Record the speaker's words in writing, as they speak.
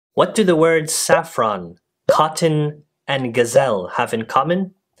What do the words saffron, cotton, and gazelle have in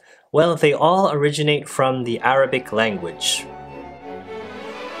common? Well, they all originate from the Arabic language.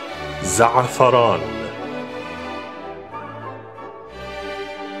 زعفران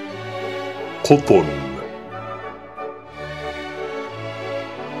قطن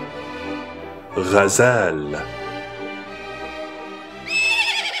غزال.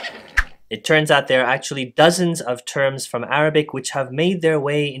 It turns out there are actually dozens of terms from Arabic which have made their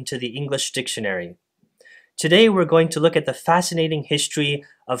way into the English dictionary. Today we're going to look at the fascinating history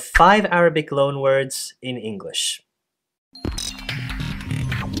of 5 Arabic loanwords in English.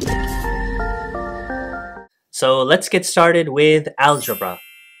 So let's get started with algebra.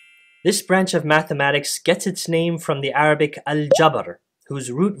 This branch of mathematics gets its name from the Arabic al-jabr,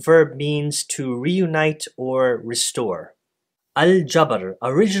 whose root verb means to reunite or restore. Al-jabr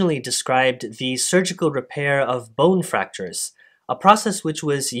originally described the surgical repair of bone fractures, a process which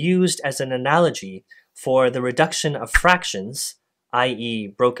was used as an analogy for the reduction of fractions, i.e.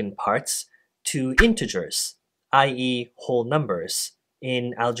 broken parts, to integers, i.e. whole numbers,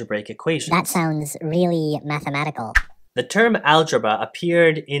 in algebraic equations. That sounds really mathematical. The term algebra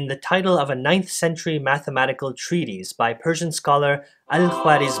appeared in the title of a 9th century mathematical treatise by Persian scholar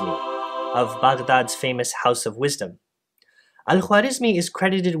Al-Khwarizmi of Baghdad's famous House of Wisdom. Al-Khwarizmi is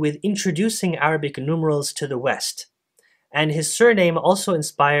credited with introducing Arabic numerals to the West, and his surname also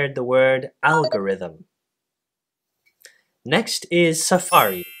inspired the word algorithm. Next is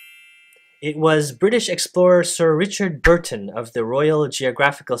safari. It was British explorer Sir Richard Burton of the Royal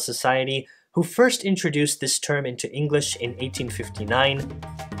Geographical Society who first introduced this term into English in 1859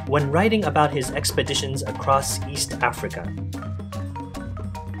 when writing about his expeditions across East Africa.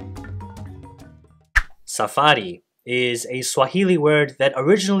 Safari is a Swahili word that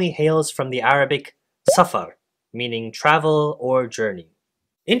originally hails from the Arabic safar, meaning travel or journey.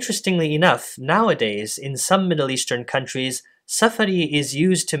 Interestingly enough, nowadays in some Middle Eastern countries, safari is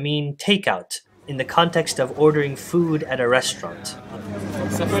used to mean takeout in the context of ordering food at a restaurant.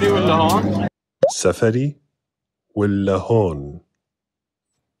 سفري ولا هون؟ سفري ولا هون؟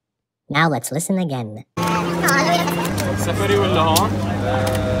 Now let's listen again. سفري ولا هون؟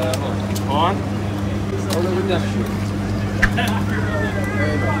 هون؟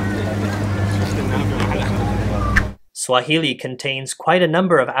 Swahili contains quite a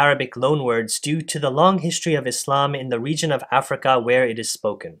number of Arabic loanwords due to the long history of Islam in the region of Africa where it is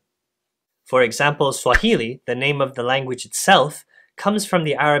spoken. For example, Swahili, the name of the language itself, comes from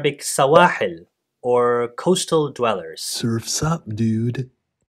the Arabic sawahil, or coastal dwellers. Surf's up, dude.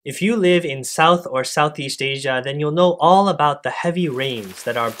 If you live in South or Southeast Asia, then you'll know all about the heavy rains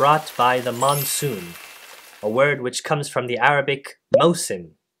that are brought by the monsoon, a word which comes from the Arabic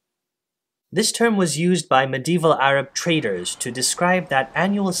mawsim. This term was used by medieval Arab traders to describe that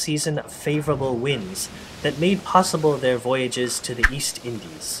annual season of favorable winds that made possible their voyages to the East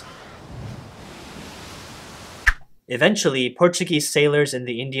Indies. Eventually, Portuguese sailors in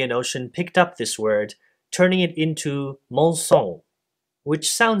the Indian Ocean picked up this word, turning it into Monsoon,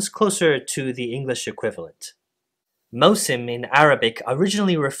 which sounds closer to the English equivalent. Mawsim in Arabic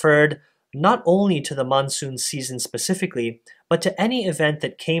originally referred not only to the monsoon season specifically, but to any event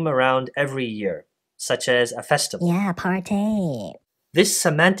that came around every year, such as a festival. Yeah, party. This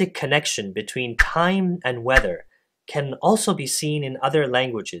semantic connection between time and weather can also be seen in other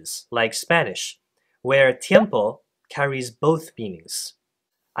languages, like Spanish, where tiempo carries both meanings.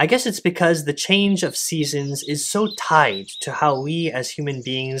 I guess it's because the change of seasons is so tied to how we as human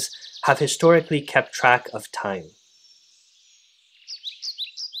beings have historically kept track of time.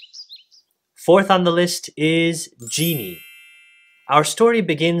 Fourth on the list is Genie. Our story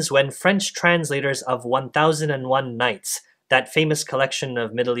begins when French translators of 1001 Nights, that famous collection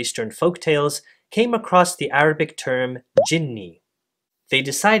of Middle Eastern folktales, came across the Arabic term Genie. They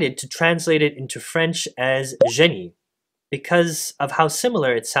decided to translate it into French as Genie, because of how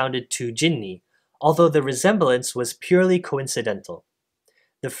similar it sounded to Genie, although the resemblance was purely coincidental.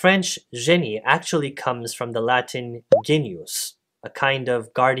 The French Genie actually comes from the Latin genius, a kind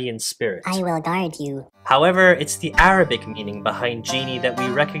of guardian spirit. I will guard you. However, it's the Arabic meaning behind genie that we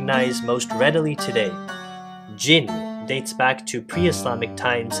recognize most readily today. Jinn dates back to pre-Islamic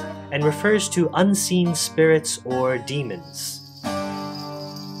times and refers to unseen spirits or demons.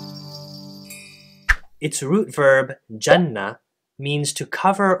 Its root verb, janna, means to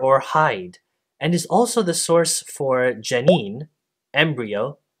cover or hide, and is also the source for janeen,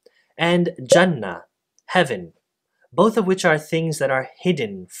 embryo, and jannah, heaven, both of which are things that are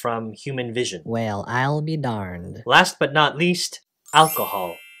hidden from human vision. Well, I'll be darned. Last but not least,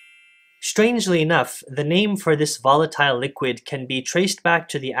 alcohol. Strangely enough, the name for this volatile liquid can be traced back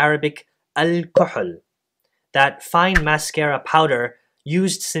to the Arabic al-kuhl, that fine mascara powder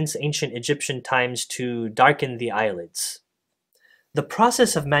used since ancient Egyptian times to darken the eyelids. The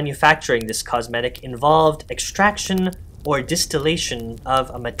process of manufacturing this cosmetic involved extraction or distillation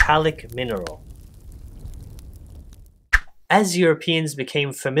of a metallic mineral. As Europeans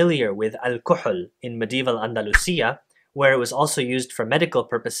became familiar with al-kuhl in medieval Andalusia, where it was also used for medical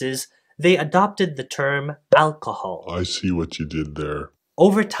purposes, they adopted the term alcohol. I see what you did there.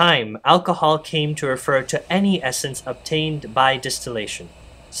 Over time, alcohol came to refer to any essence obtained by distillation,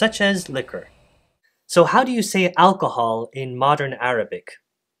 such as liquor. So how do you say alcohol in modern Arabic?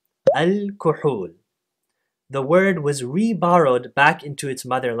 Al-kuhul. The word was re-borrowed back into its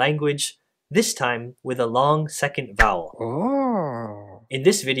mother language, this time with a long second vowel. Oh. In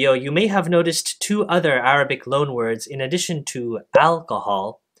this video, you may have noticed two other Arabic loanwords in addition to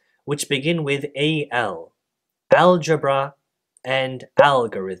alcohol, which begin with al, algebra, and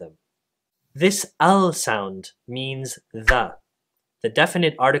algorithm. This al sound means the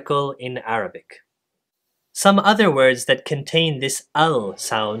definite article in Arabic. Some other words that contain this al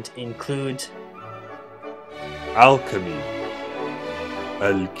sound include alchemy,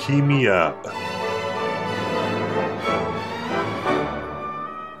 الكيمياء,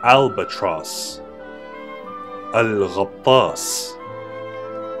 albatross, الغطاس,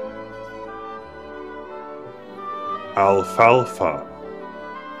 alfalfa,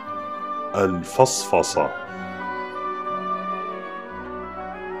 الفصفصة.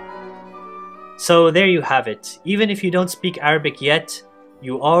 So there you have it. Even if you don't speak Arabic yet,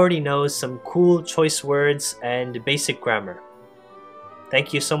 you already know some cool choice words and basic grammar.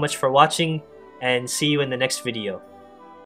 Thank you so much for watching, and see you in the next video.